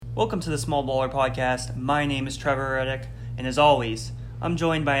Welcome to the Small Baller Podcast. My name is Trevor Reddick, and as always, I'm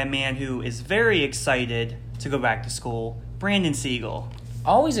joined by a man who is very excited to go back to school, Brandon Siegel.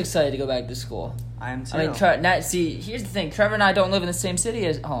 Always excited to go back to school. I am too. I mean, here's the thing. Trevor and I don't live in the same city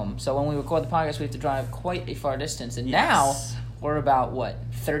as home, so when we record the podcast, we have to drive quite a far distance. And now we're about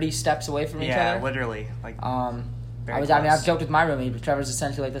 30 steps away from each other. Yeah, literally. I've joked with my roommate, but Trevor's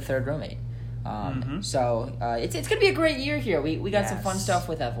essentially like the third roommate. So it's gonna be a great year here. We got some fun stuff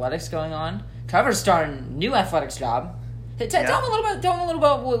with athletics going on. Trevor's starting a new athletics job. Tell him a little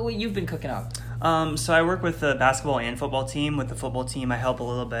about what you've been cooking up. So I work with the basketball and football team. With the football team, I help a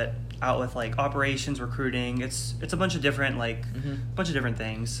little bit out with operations, recruiting. It's a bunch of different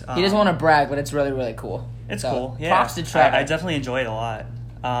things. He doesn't want to brag, but it's really, really cool. It's cool. Yeah. Props to Trevor. I definitely enjoy it a lot.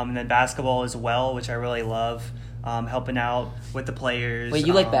 And then basketball as well, which I really love. Helping out with the players. Wait,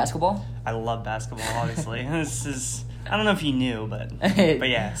 you like basketball? I love basketball, obviously. I don't know if you knew, but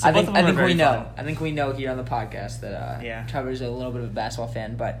yeah. So I think we know. Fun. I think we know here on the podcast that Trevor's a little bit of a basketball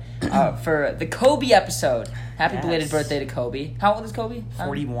fan. But for the Kobe episode, happy belated birthday to Kobe. How old is Kobe?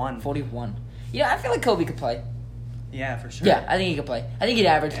 41. 41. Yeah, I feel like Kobe could play. Yeah, for sure. Yeah, I think he could play. I think he'd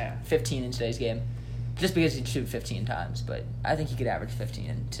average 15 in today's game. Just because he'd shoot 15 times, but I think he could average 15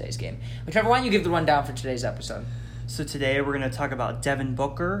 in today's game. But Trevor, why don't you give the rundown for today's episode? So today we're going to talk about Devin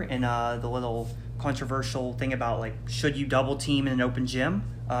Booker and the little controversial thing about should you double team in an open gym?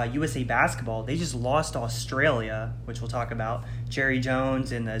 USA Basketball, they just lost to Australia, which we'll talk about. Jerry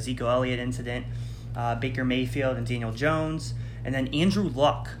Jones and the Ezekiel Elliott incident, Baker Mayfield and Daniel Jones, and then Andrew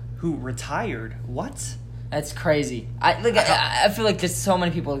Luck, who retired. What? That's crazy. I feel like there's so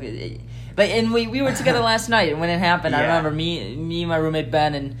many people. And we were together last night, and when it happened, I remember me and my roommate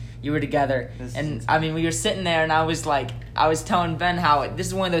Ben, and you were together. We were sitting there, and I was telling Ben how this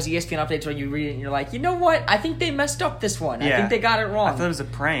is one of those ESPN updates where you read it, and you're like, you know what? I think they messed up this one. I think they got it wrong. I thought it was a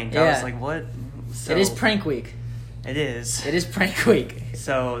prank. Yeah. I was like, what? So, it is prank week. It is. It is prank week.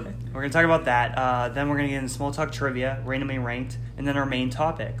 So we're going to talk about that. Then we're going to get into small talk trivia, randomly ranked, and then our main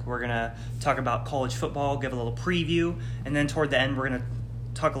topic. We're going to talk about college football, give a little preview, and then toward the end we're going to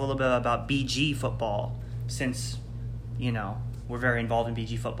talk a little bit about BG football since, we're very involved in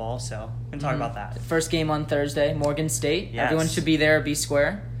BG football, so we're going to talk about that. First game on Thursday, Morgan State. Yes. Everyone should be there, be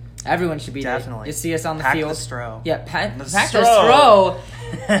square. Everyone should be Definitely. there. You see us on the pack field. The Stro. Yeah, pack the Stro.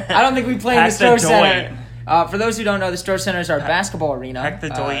 I don't think we play in the Stro Center. For those who don't know, the Stro Center is our basketball arena. Pack the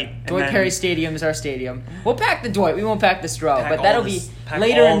Doit. Doit Perry Stadium is our stadium. We'll pack the Doit. We won't pack the Stro, but that'll be pack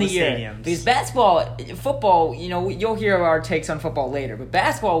later all in the the year. stadiums. Because football, you'll hear our takes on football later. But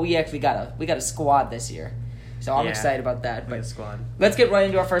basketball, we actually got a squad this year. So I'm excited about that. But squad. Let's get right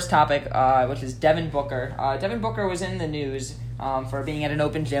into our first topic, which is Devin Booker. Devin Booker was in the news for being at an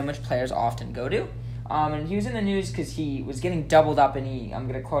open gym, which players often go to. And he was in the news because he was getting doubled up, and I'm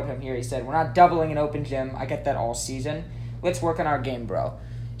going to quote him here. He said, "We're not doubling an open gym. I get that all season. Let's work on our game, bro."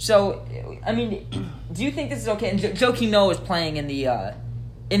 So, do you think this is okay? And Joakim Noah was playing in the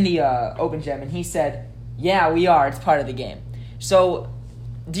open gym, and he said, "Yeah, we are. It's part of the game." So,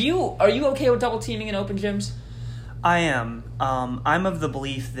 are you okay with double teaming in open gyms? I am. I'm of the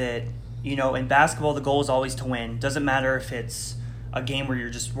belief that, in basketball, the goal is always to win. Doesn't matter if it's a game where you're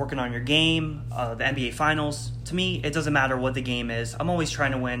just working on your game, the NBA Finals. To me, it doesn't matter what the game is. I'm always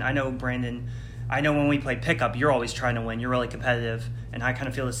trying to win. I know, Brandon, when we play pickup, you're always trying to win. You're really competitive, and I kind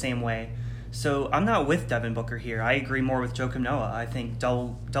of feel the same way. So I'm not with Devin Booker here. I agree more with Joakim Noah. I think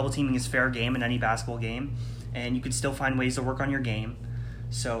double teaming is fair game in any basketball game, and you can still find ways to work on your game.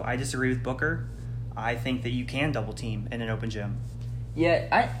 So I disagree with Booker. I think that you can double team in an open gym.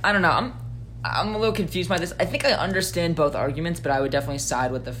 Yeah, I don't know. I'm a little confused by this. I think I understand both arguments, but I would definitely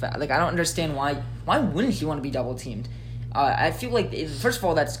side with the fact. I don't understand why wouldn't you want to be double teamed? I feel like first of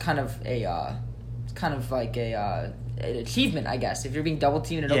all, that's kind of an achievement, I guess. If you're being double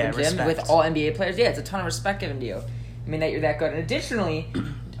teamed in an open gym with all NBA players, it's a ton of respect given to you. That you're that good. And additionally,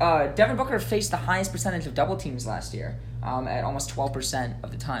 Devin Booker faced the highest percentage of double teams last year, at almost 12% of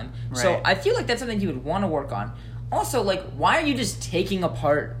the time. Right. So I feel like that's something you would want to work on. Also, why are you just taking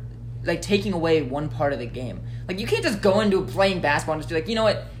away one part of the game? You can't just go into playing basketball and just be like, you know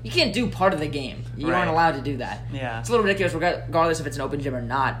what? You can't do part of the game. You aren't allowed to do that. Yeah. It's a little ridiculous regardless if it's an open gym or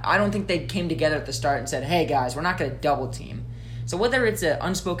not. I don't think they came together at the start and said, hey, guys, we're not going to double team. So whether it's an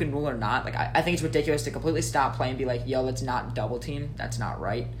unspoken rule or not, I think it's ridiculous to completely stop playing and be like, yo, let's not double team. That's not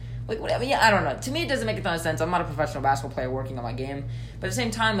right. Whatever. Yeah, I don't know. To me, it doesn't make a ton of sense. I'm not a professional basketball player working on my game. But at the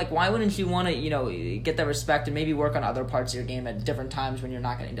same time, why wouldn't you want to, get that respect and maybe work on other parts of your game at different times when you're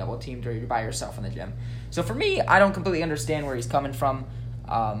not getting double teamed or you're by yourself in the gym? So for me, I don't completely understand where he's coming from.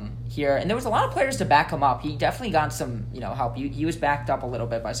 here, and there was a lot of players to back him up. He definitely got some, help. He was backed up a little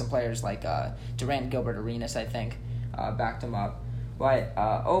bit by some players like Durant, Gilbert Arenas, I think, backed him up. But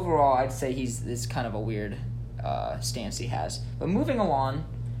overall, I'd say this kind of a weird stance he has. But moving along,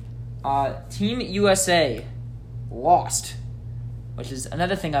 Team USA lost, which is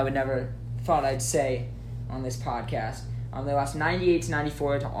another thing I would never thought I'd say on this podcast. They lost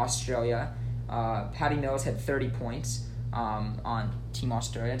 98-94 to Australia. Patty Mills had 30 points on Team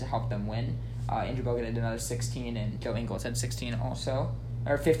Australia to help them win. Andrew Bogut had another 16, and Joe Ingles had 16 also,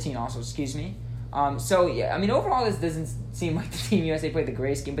 or 15 also, excuse me. Overall, this doesn't seem like the Team USA played the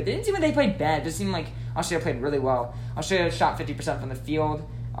greatest game, but it didn't seem like they played bad. It just seemed like Australia played really well. Australia shot 50% from the field.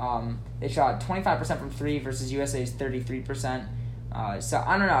 They shot 25% from three versus USA's 33%. So,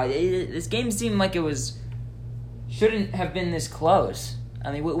 I don't know. This game seemed like it shouldn't have been this close.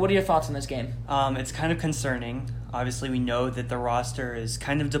 I mean, what are your thoughts on this game? It's kind of concerning. Obviously, we know that the roster is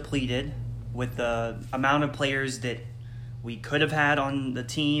kind of depleted with the amount of players that we could have had on the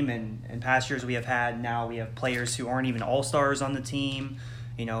team, and in past years we have had. Now we have players who aren't even all-stars on the team.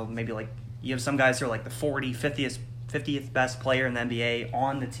 Maybe like you have some guys who are like the 50th best player in the NBA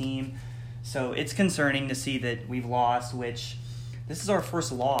on the team. So it's concerning to see that we've lost, which this is our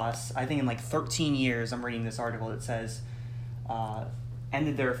first loss, I think, in like 13 years. I'm reading this article that says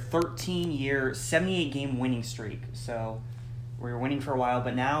ended their 13-year, 78-game winning streak. So we were winning for a while,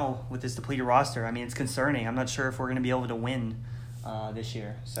 but now with this depleted roster, I mean, it's concerning. I'm not sure if we're going to be able to win this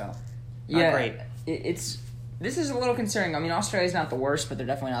year. So, not great. This is a little concerning. I mean, Australia's not the worst, but they're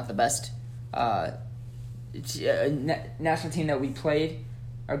definitely not the best national team that we played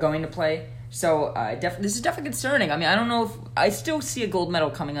are going to play. So this is definitely concerning. I mean, I don't know if I still see a gold medal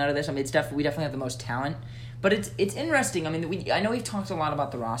coming out of this. I mean, we definitely have the most talent, but it's interesting. I mean, I know we've talked a lot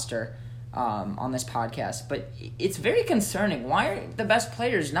about the roster on this podcast, but it's very concerning. Why are the best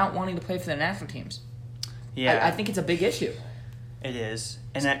players not wanting to play for their national teams? Yeah, I think it's a big issue. It is,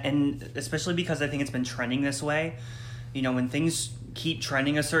 and especially because I think it's been trending this way. When things keep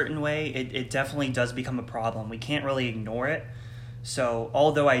trending a certain way, it definitely does become a problem. We can't really ignore it. So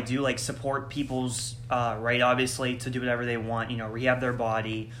although I do support people's right, obviously, to do whatever they want, rehab their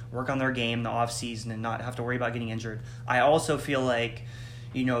body, work on their game in the off season, and not have to worry about getting injured, I also feel like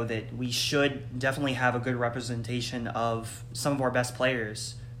that we should definitely have a good representation of some of our best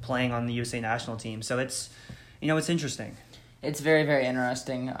players playing on the USA national team. So it's it's interesting. It's very, very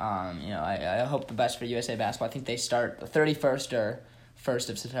interesting. I hope the best for USA basketball. I think they start the 31st or 1st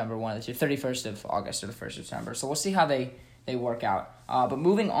of September, one of the two, 31st of August or the 1st of September. So we'll see how they work out. But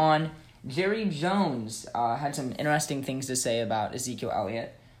moving on, Jerry Jones had some interesting things to say about Ezekiel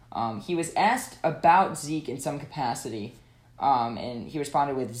Elliott. He was asked about Zeke in some capacity, and he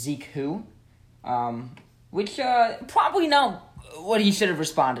responded with Zeke who, which probably not what he should have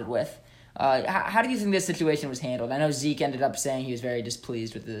responded with. How do you think this situation was handled? I know Zeke ended up saying he was very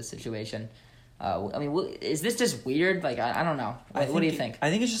displeased with the situation. Is this just weird? I don't know. What do you think? I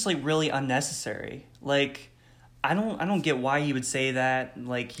think it's just really unnecessary. I don't get why he would say that.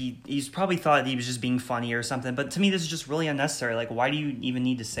 He's probably thought he was just being funny or something. But to me, this is just really unnecessary. Why do you even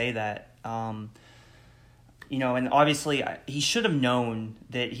need to say that? And obviously he should have known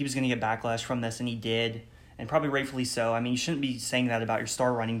that he was going to get backlash from this, and he did, and probably rightfully so. I mean, you shouldn't be saying that about your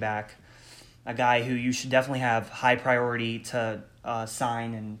star running back, a guy who you should definitely have high priority to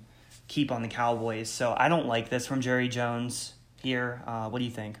sign and keep on the Cowboys. So I don't like this from Jerry Jones here. What do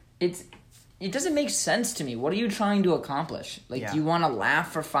you think? It doesn't make sense to me. What are you trying to accomplish? Do you want to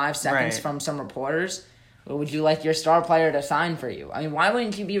laugh for 5 seconds from some reporters? Or would you like your star player to sign for you? I mean, why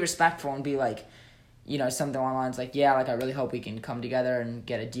wouldn't you be respectful and be something along the lines I really hope we can come together and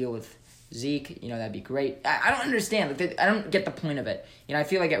get a deal with Zeke, that'd be great. I don't understand. I don't get the point of it. I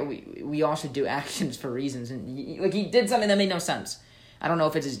feel like we all should do actions for reasons. And he did something that made no sense. I don't know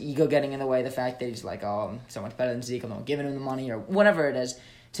if it's his ego getting in the way, the fact that he's I'm so much better than Zeke, I'm not giving him the money, or whatever it is.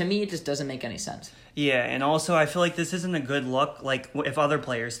 To me, it just doesn't make any sense. Yeah, and also I feel like this isn't a good look. If other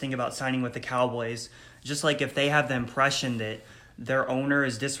players think about signing with the Cowboys, just if they have the impression that their owner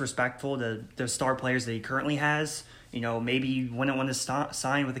is disrespectful to the star players that he currently has, maybe you wouldn't want to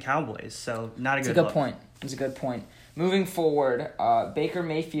sign with the Cowboys. So not a good look. It's a good point. Moving forward, Baker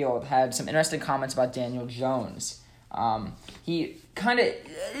Mayfield had some interesting comments about Daniel Jones. These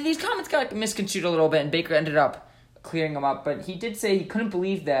comments got misconstrued a little bit, and Baker ended up clearing them up, but he did say he couldn't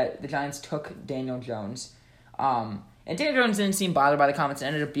believe that the Giants took Daniel Jones. And Daniel Jones didn't seem bothered by the comments and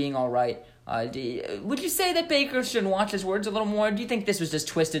ended up being all right. Would you say that Baker should watch his words a little more? Do you think this was just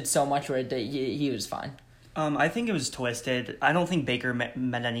twisted so much where he was fine? I think it was twisted. I don't think Baker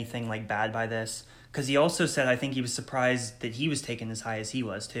meant anything bad by this. because he also said I think he was surprised that he was taken as high as he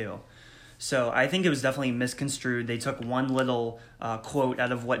was too. So I think it was definitely misconstrued. They took one little quote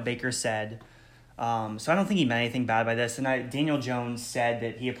out of what Baker said. So I don't think he meant anything bad by this. And Daniel Jones said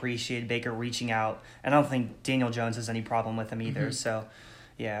that he appreciated Baker reaching out. And I don't think Daniel Jones has any problem with him either. So,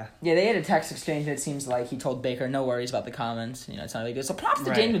 yeah. Yeah, they had a text exchange, and it seems like he told Baker, no worries about the comments. It's not a big deal. So props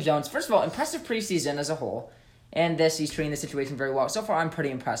to Daniel Jones. First of all, impressive preseason as a whole. And he's treating the situation very well. So far, I'm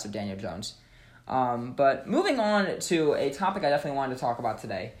pretty impressed with Daniel Jones. But moving on to a topic I definitely wanted to talk about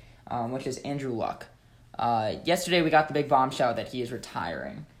today, which is Andrew Luck. Yesterday, we got the big bombshell that he is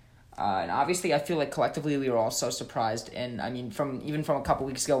retiring. And obviously, I feel like collectively we were all so surprised. And I mean, from a couple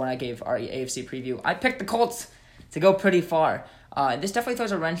weeks ago when I gave our AFC preview, I picked the Colts to go pretty far. This definitely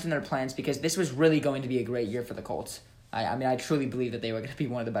throws a wrench in their plans because this was really going to be a great year for the Colts. I truly believe that they were going to be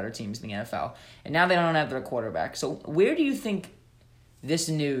one of the better teams in the NFL. And now they don't have their quarterback. So where do you think this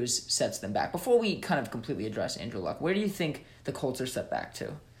news sets them back? Before we kind of completely address Andrew Luck, where do you think the Colts are set back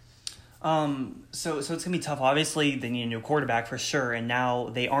to? So it's gonna be tough. Obviously, they need a new quarterback for sure, and now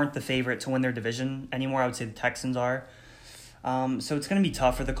they aren't the favorite to win their division anymore. I would say the Texans are. So it's gonna be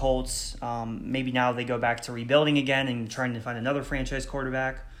tough for the Colts. Maybe now they go back to rebuilding again and trying to find another franchise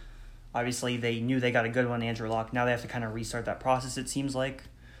quarterback. Obviously, they knew they got a good one, Andrew Luck. Now they have to kind of restart that process. It seems like,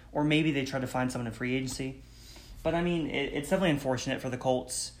 or maybe they try to find someone in free agency. But I mean, it's definitely unfortunate for the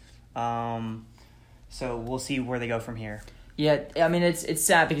Colts. So we'll see where they go from here. Yeah, I mean, it's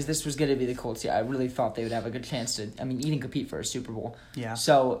sad because this was going to be the Colts. Yeah, I really thought they would have a good chance to, even compete for a Super Bowl. Yeah.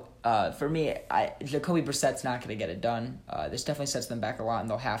 So, for me, Jacoby Brissett's not going to get it done. This definitely sets them back a lot, and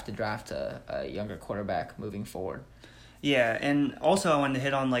they'll have to draft a younger quarterback moving forward. Yeah, and also I wanted to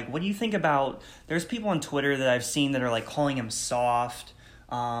hit on, what do you think about, there's people on Twitter that I've seen that are, calling him soft,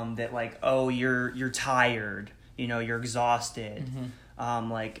 that, oh, you're tired, you're exhausted,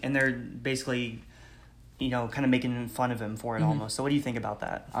 and they're basically... kind of making fun of him for it almost. So what do you think about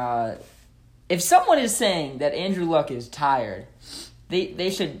that? If someone is saying that Andrew Luck is tired,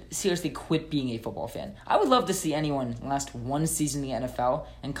 they should seriously quit being a football fan. I would love to see anyone last one season in the NFL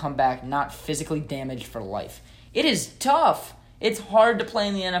and come back not physically damaged for life. It is tough. It's hard to play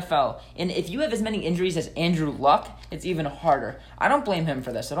in the NFL. And if you have as many injuries as Andrew Luck, it's even harder. I don't blame him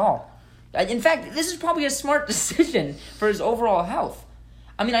for this at all. In fact, this is probably a smart decision for his overall health.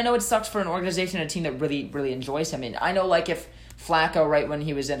 I know it sucks for an organization and a team that really, really enjoys him. And I know, if Flacco, right when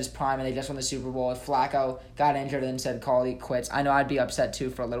he was in his prime and they just won the Super Bowl, if Flacco got injured and said, call it quits, I know I'd be upset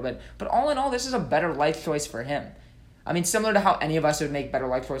too for a little bit. But all in all, this is a better life choice for him. Similar to how any of us would make better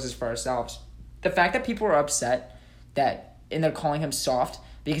life choices for ourselves. The fact that people are upset and they're calling him soft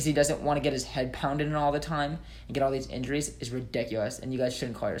because he doesn't want to get his head pounded in all the time and get all these injuries is ridiculous. And you guys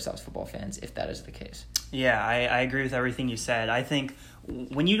shouldn't call yourselves football fans if that is the case. Yeah, I agree with everything you said. I think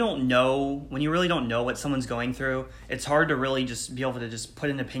when you really don't know what someone's going through, it's hard to really just be able to just put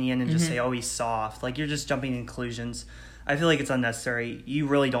an opinion and just say, oh, he's soft. You're just jumping to conclusions. I feel like it's unnecessary. You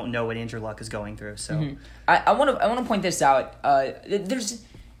really don't know what Andrew Luck is going through. So I want to point this out. There's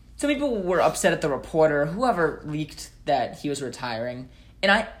some people were upset at the reporter, whoever leaked that he was retiring.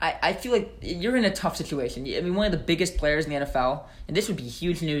 And I feel like you're in a tough situation. One of the biggest players in the NFL, and this would be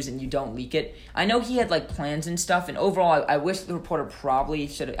huge news and you don't leak it. I know he had, plans and stuff, and overall, I wish the reporter probably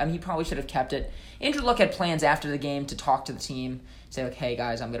should have, he probably should have kept it. Andrew Luck had plans after the game to talk to the team, say, hey,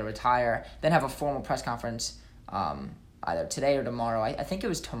 guys, I'm going to retire, then have a formal press conference either today or tomorrow. I think it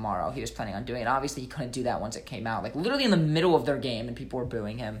was tomorrow he was planning on doing it. Obviously, he couldn't do that once it came out. Literally in the middle of their game, and people were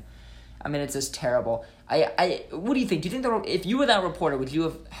booing him. It's just terrible. What do you think? Do you think if you were that reporter, would you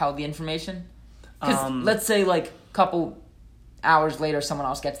have held the information? Because let's say couple hours later, someone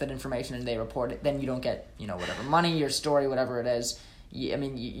else gets that information and they report it, then you don't get whatever money, your story, whatever it is.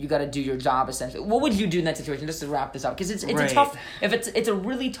 You got to do your job essentially. What would you do in that situation? Just to wrap this up, because it's right. a tough. If it's a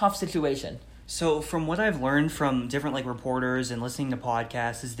really tough situation. So from what I've learned from different reporters and listening to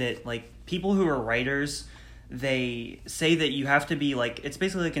podcasts is that people who are writers, they say that you have to be it's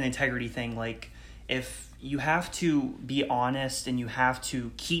basically an integrity thing. If you have to be honest and you have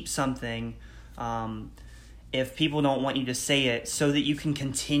to keep something, if people don't want you to say it so that you can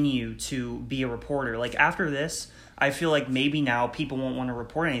continue to be a reporter. After this, I feel maybe now people won't want to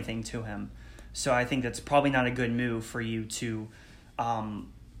report anything to him. So I think that's probably not a good move for you to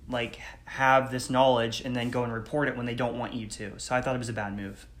have this knowledge and then go and report it when they don't want you to. So I thought it was a bad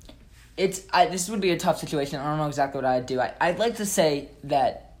move. This would be a tough situation. I don't know exactly what I'd do. I'd like to say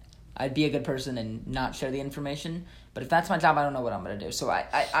that I'd be a good person and not share the information, but if that's my job, I don't know what I'm going to do. So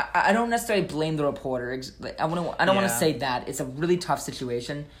I don't necessarily blame the reporter. I don't want to say that. It's a really tough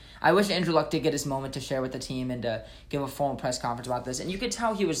situation. I wish Andrew Luck did get his moment to share with the team and to give a formal press conference about this. And you could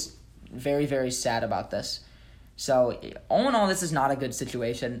tell he was very, very sad about this. So, all in all, this is not a good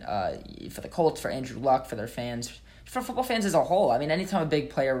situation for the Colts, for Andrew Luck, for their fans, for football fans as a whole. I mean, anytime a big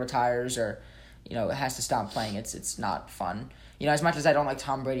player retires or, has to stop playing, it's not fun. As much as I don't like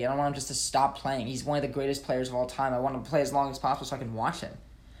Tom Brady, I don't want him just to stop playing. He's one of the greatest players of all time. I want him to play as long as possible so I can watch him.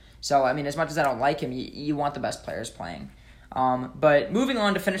 So, I mean, as much as I don't like him, you want the best players playing. But moving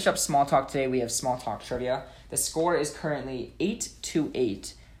on to finish up small talk today, we have small talk trivia. The score is currently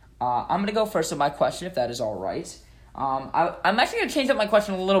 8-8. I'm going to go first with my question, if that is all right. I'm actually going to change up my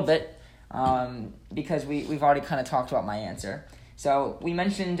question a little bit because we've already kind of talked about my answer. So we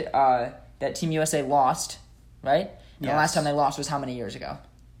mentioned that Team USA lost, right? And the last time they lost was how many years ago?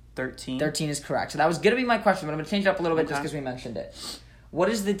 13. 13 is correct. So that was going to be my question, but I'm going to change it up a little bit just because we mentioned it. What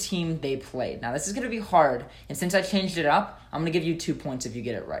is the team they played? Now, this is going to be hard, and since I changed it up, I'm going to give you 2 points if you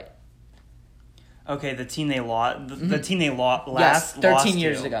get it right. Okay, the team they lost. The team they lost. Yes, 13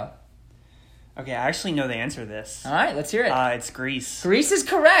 years ago. Okay, I actually know the answer to this. All right, let's hear it. It's Greece. Greece is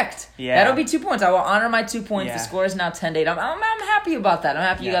correct. Yeah. That'll be 2 points. I will honor my 2 points. Yeah. The score is now 10-8. I'm happy about that. I'm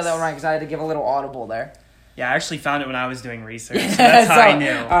happy you got that right because I had to give a little audible there. Yeah, I actually found it when I was doing research. So that's how I knew.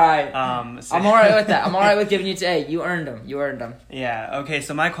 All right. I'm all right with that. I'm all right with giving you you earned them. Yeah, okay,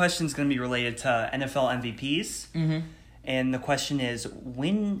 so my question's going to be related to NFL MVPs. Mm-hmm. And the question is,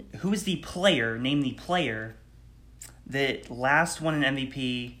 who is the player, name the player, that last won an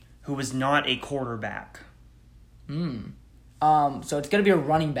MVP who was not a quarterback? So it's going to be a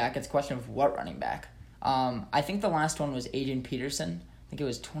running back. It's a question of what running back. I think the last one was Adrian Peterson. I think it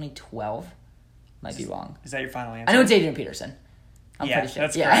was 2012. Might be wrong. Is that your final answer? I know it's Adrian Peterson. I'm pretty sure.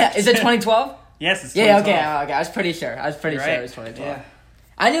 That's correct. Is it 2012? Yes, it's 2012. Yeah, okay. I was pretty sure. It was 2012. Yeah.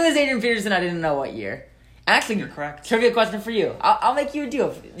 I knew it was Adrian Peterson. I didn't know what year. Actually, you're correct. Trivia question for you. I'll make you a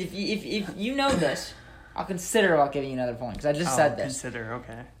deal. If you know this, I'll consider about giving you another point because I just said this. Consider,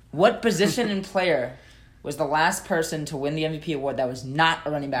 okay. What position and player was the last person to win the MVP award that was not a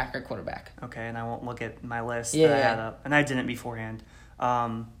running back or quarterback? Okay, and I won't look at my list that I had up. And I didn't beforehand.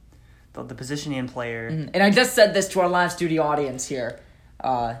 The position and player. Mm-hmm. And I just said this to our live studio audience here,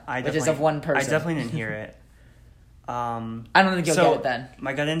 which is of one person. I definitely didn't hear it. I don't think you'll get it then.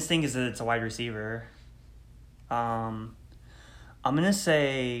 My gut instinct is that it's a wide receiver. I'm gonna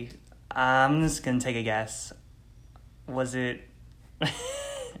say, I'm just gonna take a guess. Was it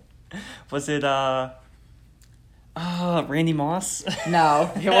Randy Moss? No,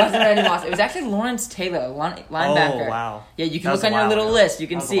 it wasn't Randy Moss. It was actually Lawrence Taylor, linebacker. Oh, wow. Yeah, you can look on your little list. You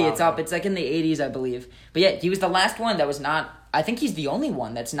can see it's up. It's like in the 80s, I believe. But yeah, he was the last one that was not. I think he's the only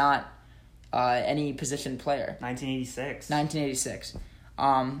one that's not any position player. 1986.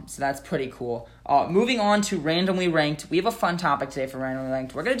 So that's pretty cool. Moving on to randomly ranked. We have a fun topic today for randomly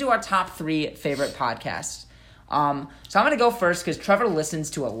ranked. We're gonna do our top 3 favorite podcasts. So I'm gonna go first because Trevor listens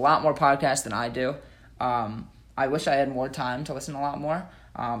to a lot more podcasts than I do. I wish I had more time to listen a lot more.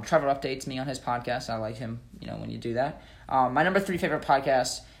 Trevor updates me on his podcast. I like him, when you do that. My number 3 favorite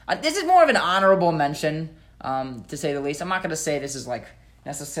podcast. This is more of an honorable mention, to say the least. I'm not gonna say this is like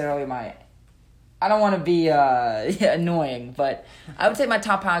necessarily my. I don't want to be annoying, but I would say my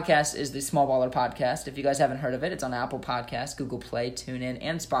top podcast is the Small Baller Podcast. If you guys haven't heard of it, it's on Apple Podcasts, Google Play, TuneIn,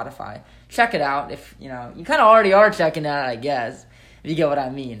 and Spotify. Check it out. If you kind of already are checking it out, I guess, if you get what I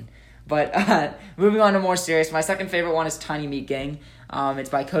mean. But moving on to more serious, my second favorite one is Tiny Meat Gang. It's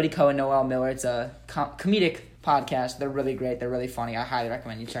by Cody Ko and Noel Miller. It's a comedic podcast. They're really great. They're really funny. I highly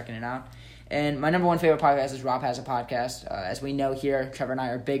recommend you checking it out. And my number 1 favorite podcast is Rob Has a Podcast. As we know here, Trevor and I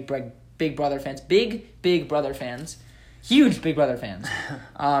are big Brother fans. Big Brother fans. Huge Big Brother fans.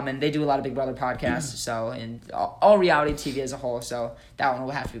 And they do a lot of Big Brother podcasts. So, and all reality TV as a whole. So that one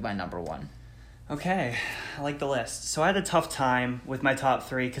will have to be my number 1. Okay, I like the list. So I had a tough time with my top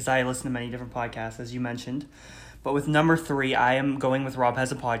 3 because I listen to many different podcasts, as you mentioned. But with number 3, I am going with Rob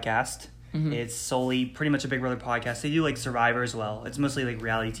Has a Podcast. Mm-hmm. It's solely pretty much a Big Brother podcast. They do like Survivor as well. It's mostly like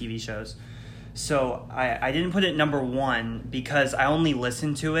reality TV shows. So I didn't put it number 1 because I only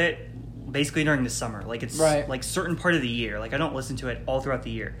listen to it basically during the summer. Like it's like certain part of the year. Like I don't listen to it all throughout the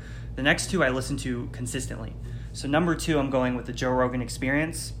year. The next 2 I listen to consistently. So number 2, I'm going with the Joe Rogan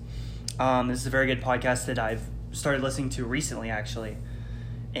Experience. This is a very good podcast that I've started listening to recently, actually.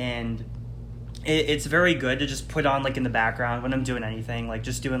 And it's very good to just put on, like, in the background when I'm doing anything, like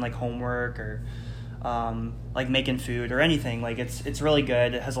just doing, like, homework or, like, making food or anything. Like, it's really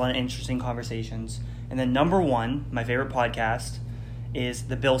good. It has a lot of interesting conversations. And then number 1, my favorite podcast, is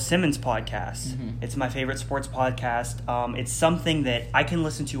the Bill Simmons podcast. Mm-hmm. It's my favorite sports podcast. It's something that I can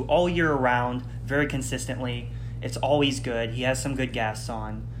listen to all year around very consistently. It's always good. He has some good guests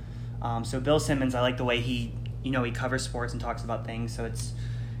on. So Bill Simmons, I like the way he covers sports and talks about things. So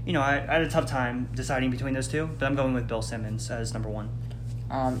I had a tough time deciding between those two, but I'm going with Bill Simmons as number one.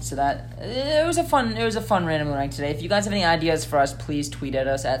 So that it was a fun random rank today. If you guys have any ideas for us, please tweet at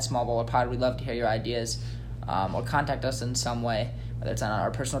us at SmallBallerPod. We'd love to hear your ideas, or contact us in some way, whether it's on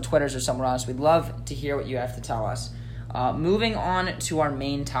our personal Twitters or somewhere else. We'd love to hear what you have to tell us. Moving on to our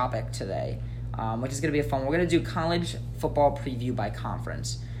main topic today, which is going to be a fun. We're going to do college football preview by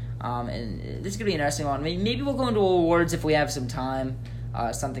conference, and this is going to be an interesting one. Maybe we'll go into awards if we have some time.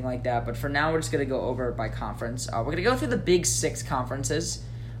 Something like that. But for now, we're just going to go over it by conference. We're going to go through the Big Six conferences,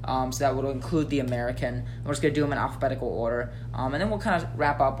 so that will include the American. We're just going to do them in alphabetical order. And then we'll kind of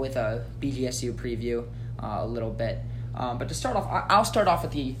wrap up with a BGSU preview a little bit. But to start off, I'll start off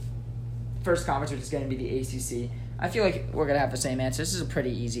with the first conference, which is going to be the ACC. I feel like we're going to have the same answer. This is a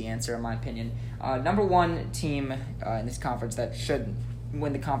pretty easy answer, in my opinion. Number one team in this conference that should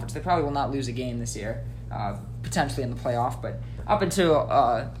win the conference. They probably will not lose a game this year, potentially in the playoff, but up until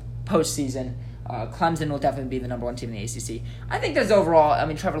postseason, Clemson will definitely be the number one team in the ACC. I think there's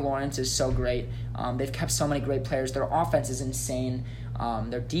overall, Trevor Lawrence is so great. They've kept so many great players. Their offense is insane.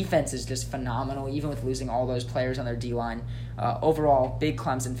 Their defense is just phenomenal, even with losing all those players on their D-line. Overall, big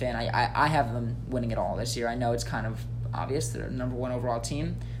Clemson fan. I have them winning it all this year. I know it's kind of obvious. They're the number one overall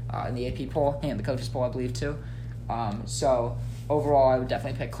team in the AP poll and the coaches poll, I believe, too. So overall, I would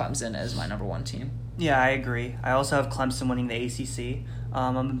definitely pick Clemson as my number one team. Yeah, I agree. I also have Clemson winning the ACC.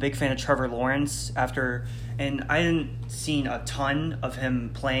 I'm a big fan of Trevor Lawrence and I didn't seen a ton of him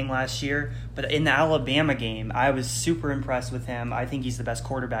playing last year, but in the Alabama game, I was super impressed with him. I think he's the best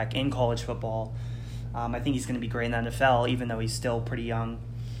quarterback in college football. I think he's going to be great in the NFL, even though he's still pretty young.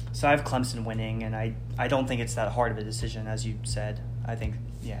 So I have Clemson winning, and I don't think it's that hard of a decision, as you said. I think,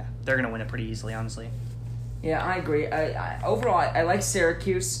 they're going to win it pretty easily, honestly. Yeah, I agree. Overall, I like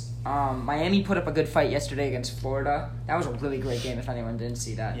Syracuse. Miami put up a good fight yesterday against Florida. That was a really great game if anyone didn't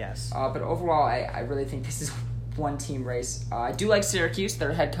see that. Yes. But overall, I really think this is one team race. I do like Syracuse.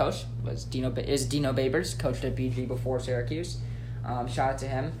 Their head coach is Dino Babers, coached at BG before Syracuse. Shout out to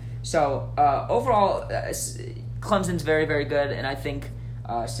him. So overall, Clemson's very, very good, and I think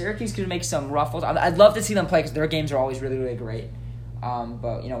Syracuse could make some ruffles. I'd love to see them play because their games are always really, really great.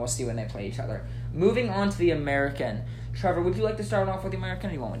 But we'll see when they play each other. Moving on to the American. Trevor, would you like to start off with the American, or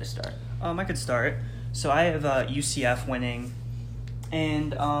do you want me to start? I could start. So I have UCF winning,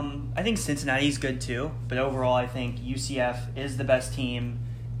 and I think Cincinnati's good too. But overall, I think UCF is the best team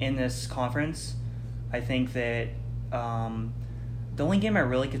in this conference. I think that the only game I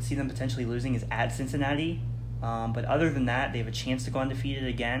really could see them potentially losing is at Cincinnati. But other than that, they have a chance to go undefeated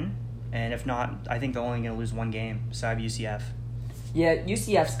again. And if not, I think they're only going to lose one game. So I have UCF. Yeah,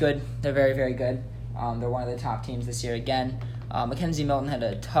 UCF's good. They're very, very good. They're one of the top teams this year again. Mackenzie Milton had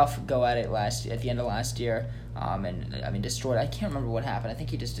a tough go at it at the end of last year, and destroyed. I can't remember what happened. I think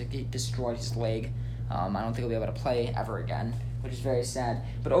he destroyed his leg. I don't think he'll be able to play ever again, which is very sad.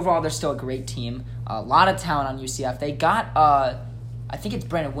 But overall, they're still a great team. A lot of talent on UCF. They got I think it's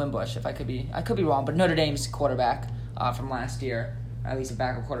Brandon Wimbush. I could be wrong, but Notre Dame's quarterback from last year, at least a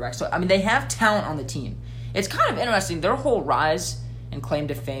backup quarterback. So they have talent on the team. It's kind of interesting. Their whole rise and claim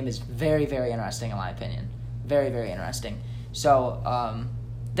to fame is very, very interesting in my opinion. Very, very interesting. So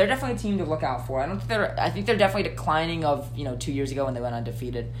they're definitely a team to look out for. I think they're definitely declining of 2 years ago when they went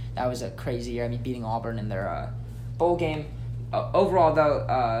undefeated. That was a crazy year. Beating Auburn in their bowl game. Overall,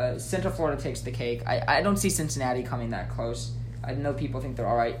 though, Central Florida takes the cake. I don't see Cincinnati coming that close. I know people think they're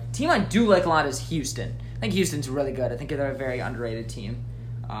all right. Team I do like a lot is Houston. I think Houston's really good. I think they're a very underrated team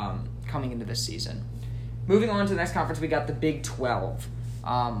coming into this season. Moving on to the next conference, we got the Big 12.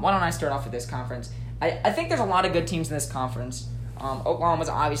 Why don't I start off with this conference? I think there's a lot of good teams in this conference. Oklahoma's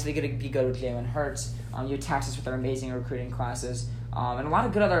obviously going to be good with Jalen Hurts. You have Texas with their amazing recruiting classes. And a lot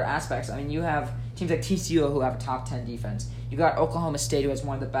of good other aspects. You have teams like TCU who have a top 10 defense. You got Oklahoma State who has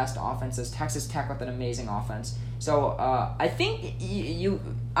one of the best offenses. Texas Tech with an amazing offense. So I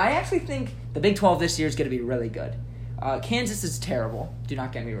actually think the Big 12 this year is going to be really good. Kansas is terrible. Do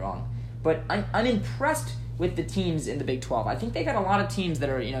not get me wrong. But I'm impressed with the teams in the Big 12. I think they got a lot of teams that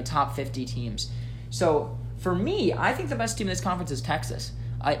are top 50 teams. So for me, I think the best team in this conference is Texas.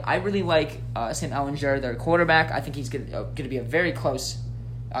 I really like Sam Ehlinger, their quarterback. I think he's going to be a very close.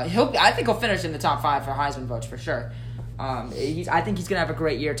 I think he'll finish in the top 5 for Heisman votes for sure. I think he's going to have a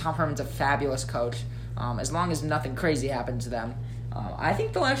great year. Tom Herman's a fabulous coach. As long as nothing crazy happens to them, I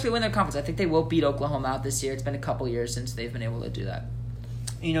think they'll actually win their conference. I think they will beat Oklahoma out this year. It's been a couple years since they've been able to do that.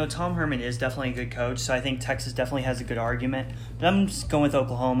 Tom Herman is definitely a good coach, so I think Texas definitely has a good argument. But I'm just going with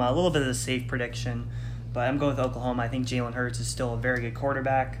Oklahoma. A little bit of a safe prediction, but I'm going with Oklahoma. I think Jalen Hurts is still a very good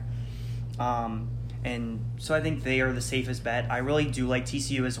quarterback. And And so I think they are the safest bet. I really do like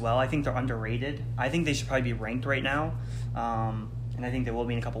TCU as well. I think they're underrated. I think they should probably be ranked right now. And I think they will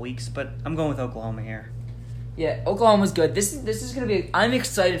be in a couple weeks. But I'm going with Oklahoma here. Yeah, Oklahoma's good. This is going to be... I'm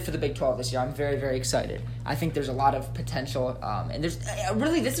excited for the Big 12 this year. I'm very, very excited. I think there's a lot of potential. And there's...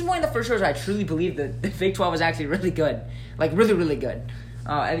 really, this is one of the first years I truly believe that the Big 12 is actually really good. Like, really, really good.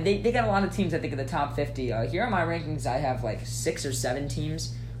 I mean, they got a lot of teams, I think, in the top 50. Here on my rankings, I have, 6 or 7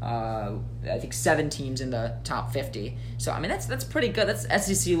 teams. I think 7 teams in the top 50. So, I mean, that's pretty good. That's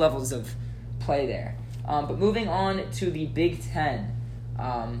SEC levels of play there. But moving on to the Big 10.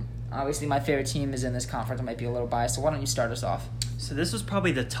 Obviously, my favorite team is in this conference. I might be a little biased, so why don't you start us off? So this was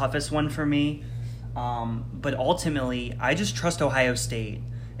probably the toughest one for me. But ultimately, I just trust Ohio State.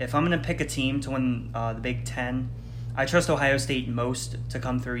 If I'm going to pick a team to win the Big 10, I trust Ohio State most to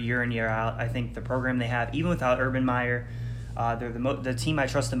come through year in, year out. I think the program they have, even without Urban Meyer, they're the team I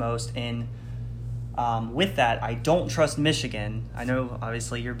trust the most. And with that, I don't trust Michigan. I know,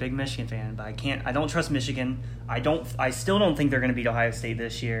 obviously, you're a big Michigan fan, but I don't trust Michigan. I still don't think they're going to beat Ohio State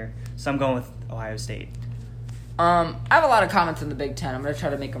this year, so I'm going with Ohio State. I have a lot of comments on the Big Ten. I'm going to try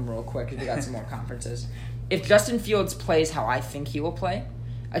to make them real quick because we got some more conferences. If Justin Fields plays how I think he will play,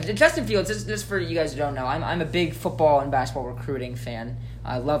 Justin Fields, this for you guys who don't know, I'm a big football and basketball recruiting fan.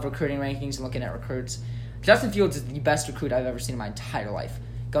 I love recruiting rankings and looking at recruits. Justin Fields is the best recruit I've ever seen in my entire life.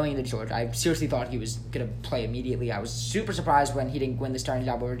 Going into Georgia, I seriously thought he was going to play immediately. I was super surprised when he didn't win the starting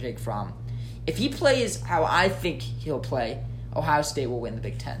job over Jake Fromm. If he plays how I think he'll play, Ohio State will win the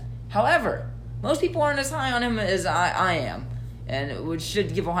Big Ten. However, most people aren't as high on him as I am, and we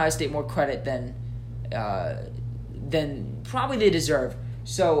should give Ohio State more credit than probably they deserve.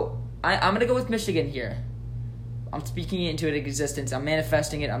 So I'm going to go with Michigan here. I'm speaking it into existence. I'm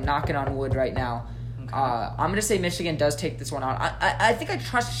manifesting it. I'm knocking on wood right now. I'm going to say Michigan does take this one out. I think I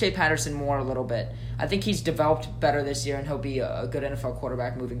trust Shea Patterson more a little bit. I think he's developed better this year, and he'll be a good NFL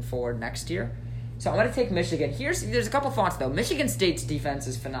quarterback moving forward next year. So I'm going to take Michigan. There's a couple thoughts, though. Michigan State's defense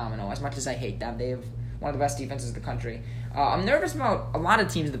is phenomenal, as much as I hate them. They have one of the best defenses in the country. I'm nervous about a lot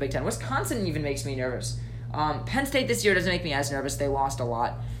of teams in the Big Ten. Wisconsin even makes me nervous. Penn State this year doesn't make me as nervous. They lost a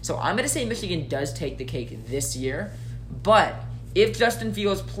lot. So I'm going to say Michigan does take the cake this year. But if Justin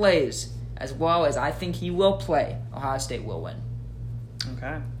Fields plays as well as I think he will play, Ohio State will win.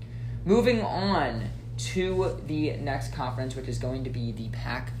 Okay. Moving on to the next conference, which is going to be the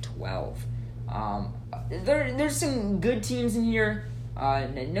Pac-12. There's some good teams in here.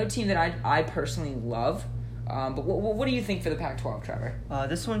 No team that I personally love. But what do you think for the Pac-12, Trevor?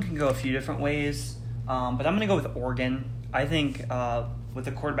 This one can go a few different ways. But I'm going to go with Oregon. I think with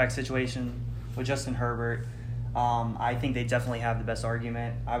the quarterback situation with Justin Herbert, I think they definitely have the best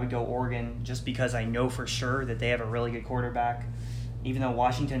argument. I would go Oregon just because I know for sure that they have a really good quarterback. Even though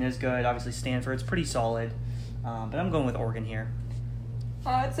Washington is good, obviously Stanford's pretty solid. But I'm going with Oregon here.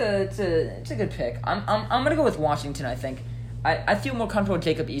 It's a good pick. I'm going to go with Washington, I think. I feel more comfortable with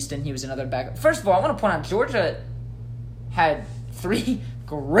Jacob Easton. He was another backup. First of all, I want to point out Georgia had 3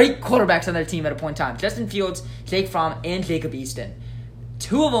 great quarterbacks on their team at a point in time. Justin Fields, Jake Fromm, and Jacob Easton.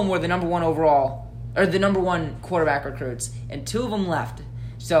 2 of them were the number 1 overall, or the number 1 quarterback recruits, and 2 of them left.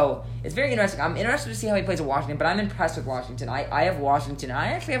 So it's very interesting. I'm interested to see how he plays at Washington, but I'm impressed with Washington. I have Washington.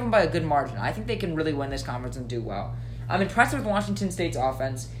 I actually have them by a good margin. I think they can really win this conference and do well. I'm impressed with Washington State's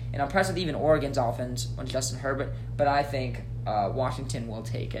offense, and I'm impressed with even Oregon's offense with Justin Herbert, but I think Washington will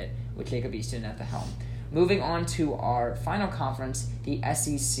take it with Jacob Easton at the helm. Moving on to our final conference, the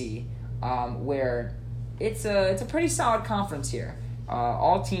SEC, where it's a pretty solid conference here.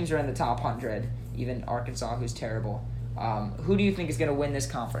 All teams are in the top 100, even Arkansas, who's terrible. Who do you think is going to win this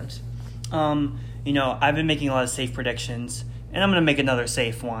conference? I've been making a lot of safe predictions, and I'm going to make another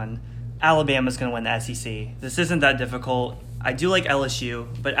safe one. Alabama's going to win the SEC. This isn't that difficult. I do like LSU,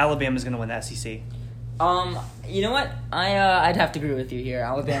 but Alabama's going to win the SEC. You know what? I'd have to agree with you here.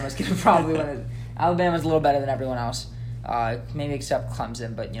 Alabama's going to probably win it. Alabama's a little better than everyone else, maybe except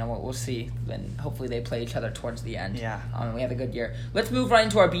Clemson, but we'll see. And hopefully they play each other towards the end. Yeah. We have a good year. Let's move right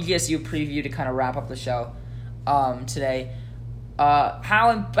into our BGSU preview to kind of wrap up the show today.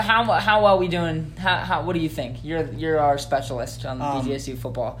 How well are we doing? What do you think? You're our specialist on BGSU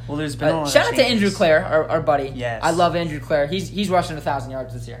football. Well, there's been a lot of shout out to changes. Andrew Clare, our buddy. Yes. I love Andrew Clare. He's rushing 1,000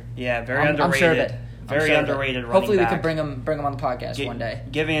 yards this year. Yeah, very underrated. I'm sure of it. Very underrated running Hopefully back. we can bring him on the podcast one day.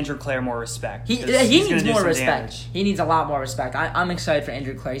 Give Andrew Clare more respect. He needs more respect. He needs a lot more respect. I'm excited for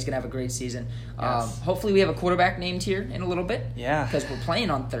Andrew Clare. He's going to have a great season. Yes. Hopefully we have a quarterback named here in a little bit. Yeah. Because we're playing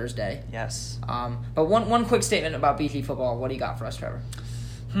on Thursday. Yes. But one quick statement about BG football. What do you got for us, Trevor?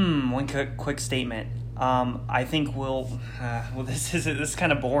 One quick statement. I think we'll. This is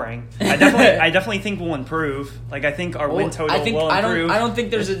kind of boring. I definitely think we'll improve. Like I think our win total will improve. I don't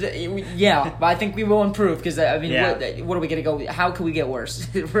think there's but I think we will improve because what are we gonna go? How can we get worse?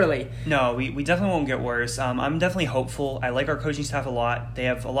 Really? No, we definitely won't get worse. I'm definitely hopeful. I like our coaching staff a lot. They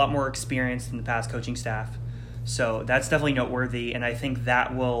have a lot more experience than the past coaching staff, so that's definitely noteworthy. And I think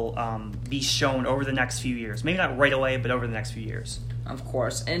that will be shown over the next few years. Maybe not right away, but over the next few years. Of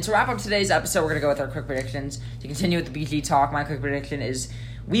course. And to wrap up today's episode, we're going to go with our quick predictions. To continue with the BG talk, my quick prediction is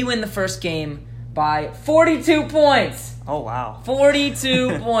we win the first game by 42 points. Oh, wow.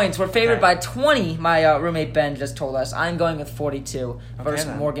 42 points. We're favored by 20, my roommate Ben just told us. I'm going with 42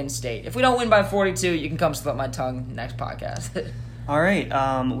 versus Morgan State. If we don't win by 42, you can come slip my tongue next podcast. All right.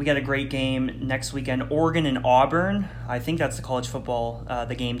 We got a great game next weekend. Oregon and Auburn. I think that's the college football,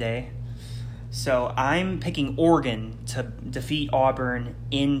 the game day. So I'm picking Oregon to defeat Auburn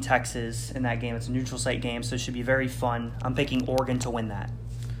in Texas in that game. It's a neutral site game, so it should be very fun. I'm picking Oregon to win that.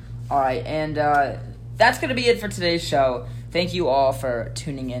 All right, and that's going to be it for today's show. Thank you all for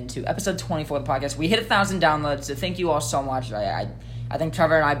tuning in to episode 24 of the podcast. We hit 1,000 downloads, so thank you all so much. I think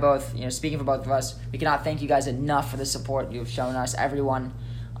Trevor and I both, speaking for both of us, we cannot thank you guys enough for the support you've shown us, everyone.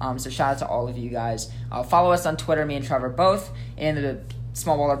 So shout out to all of you guys. Follow us on Twitter, me and Trevor both, and the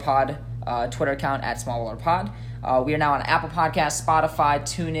Small Baller Pod Twitter account at Small Baller Pod. We are now on Apple Podcasts, Spotify,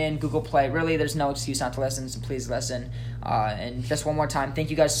 TuneIn, Google Play. Really, there's no excuse not to listen, so please listen. And just one more time,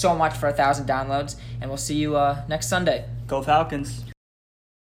 thank you guys so much for 1,000 downloads, and we'll see you next Sunday. Go Falcons.